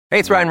Hey,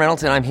 it's Ryan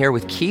Reynolds, and I'm here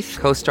with Keith,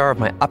 co-star of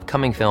my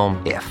upcoming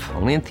film, If,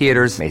 only in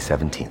theaters May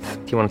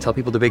 17th. Do you want to tell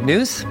people the big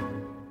news?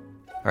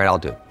 All right, I'll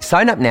do it.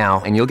 Sign up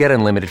now and you'll get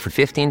unlimited for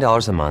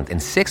 $15 a month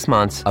and 6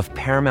 months of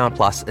Paramount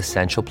Plus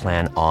Essential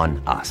Plan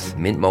on us.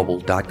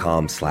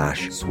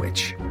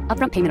 MintMobile.com/switch.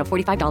 Upfront payment of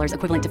 $45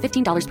 equivalent to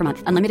 $15 per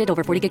month. Unlimited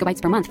over 40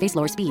 gigabytes per month. Face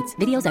lower speeds.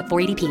 Videos at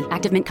 480p.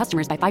 Active Mint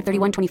customers by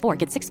 531.24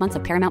 get 6 months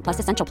of Paramount Plus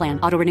Essential Plan.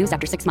 Auto renews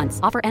after 6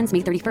 months. Offer ends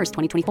May 31st,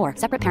 2024.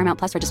 Separate Paramount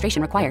Plus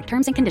registration required.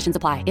 Terms and conditions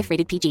apply if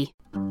rated PG.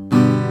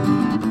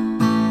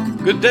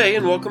 Good day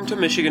and welcome to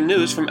Michigan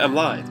News from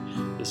MLive.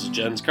 This is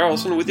Jens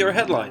Carlson with your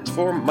headlines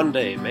for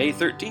Monday, May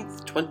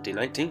 13th,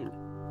 2019.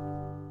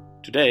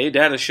 Today,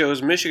 data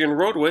shows Michigan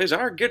roadways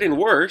are getting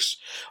worse,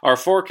 our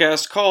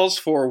forecast calls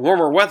for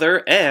warmer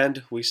weather,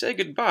 and we say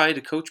goodbye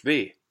to Coach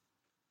B.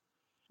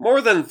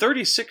 More than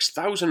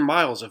 36,000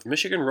 miles of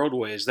Michigan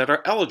roadways that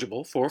are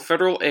eligible for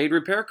federal aid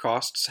repair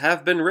costs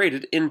have been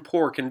rated in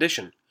poor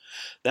condition.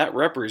 That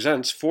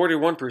represents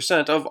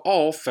 41% of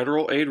all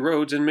federal aid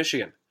roads in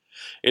Michigan.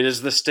 It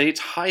is the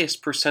state's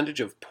highest percentage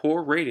of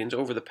poor ratings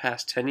over the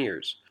past 10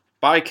 years.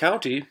 By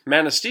county,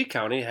 Manistee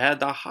County had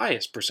the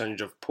highest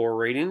percentage of poor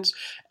ratings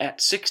at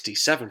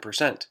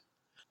 67%.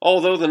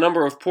 Although the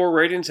number of poor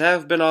ratings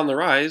have been on the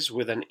rise,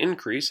 with an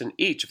increase in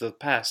each of the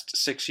past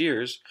 6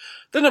 years,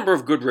 the number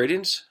of good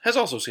ratings has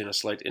also seen a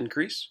slight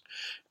increase.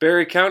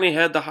 Berry County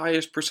had the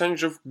highest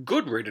percentage of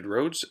good-rated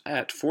roads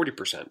at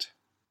 40%.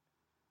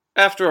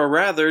 After a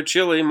rather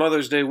chilly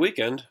Mother's Day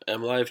weekend,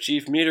 MLive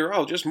Chief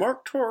Meteorologist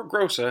Mark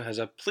Torregrossa has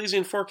a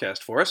pleasing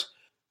forecast for us.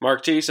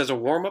 Mark T says a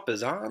warm-up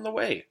is on the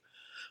way.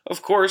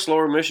 Of course,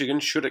 Lower Michigan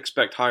should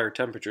expect higher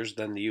temperatures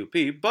than the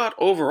UP, but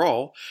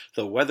overall,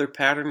 the weather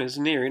pattern is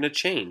nearing a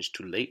change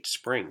to late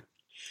spring.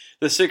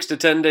 The 6 to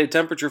 10 day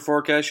temperature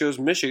forecast shows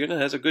Michigan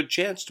has a good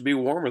chance to be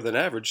warmer than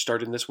average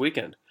starting this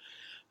weekend.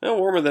 Now,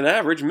 warmer than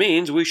average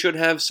means we should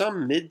have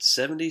some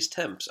mid-70s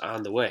temps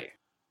on the way.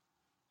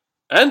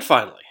 And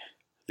finally,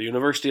 the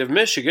University of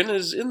Michigan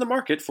is in the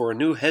market for a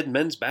new head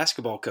men's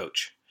basketball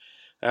coach.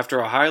 After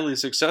a highly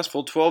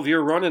successful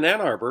 12-year run in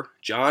Ann Arbor,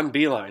 John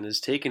Beilein is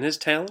taking his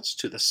talents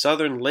to the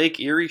southern Lake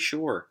Erie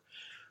shore.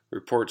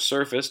 Reports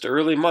surfaced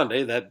early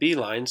Monday that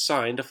Beilein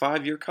signed a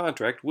 5-year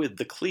contract with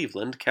the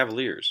Cleveland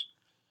Cavaliers.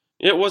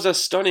 It was a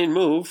stunning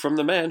move from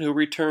the man who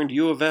returned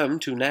U of M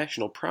to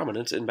national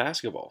prominence in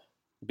basketball.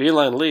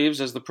 Beilein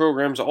leaves as the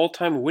program's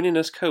all-time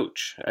winningest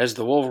coach, as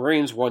the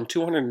Wolverines won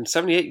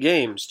 278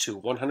 games to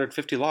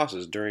 150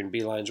 losses during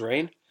Beilein's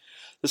reign.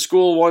 The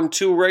school won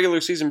 2 regular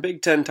season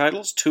Big Ten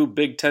titles, 2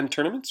 Big Ten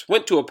tournaments,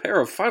 went to a pair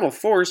of Final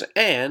Fours,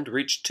 and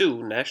reached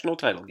 2 national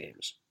title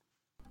games.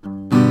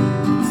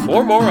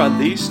 For more on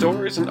these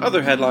stories and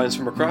other headlines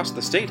from across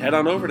the state, head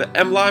on over to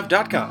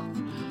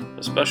mlive.com.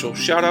 A special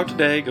shout-out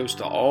today goes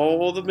to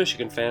all the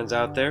Michigan fans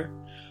out there,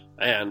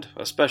 and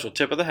a special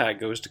tip of the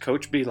hat goes to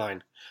Coach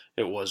Beilein.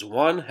 It was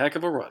one heck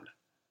of a run.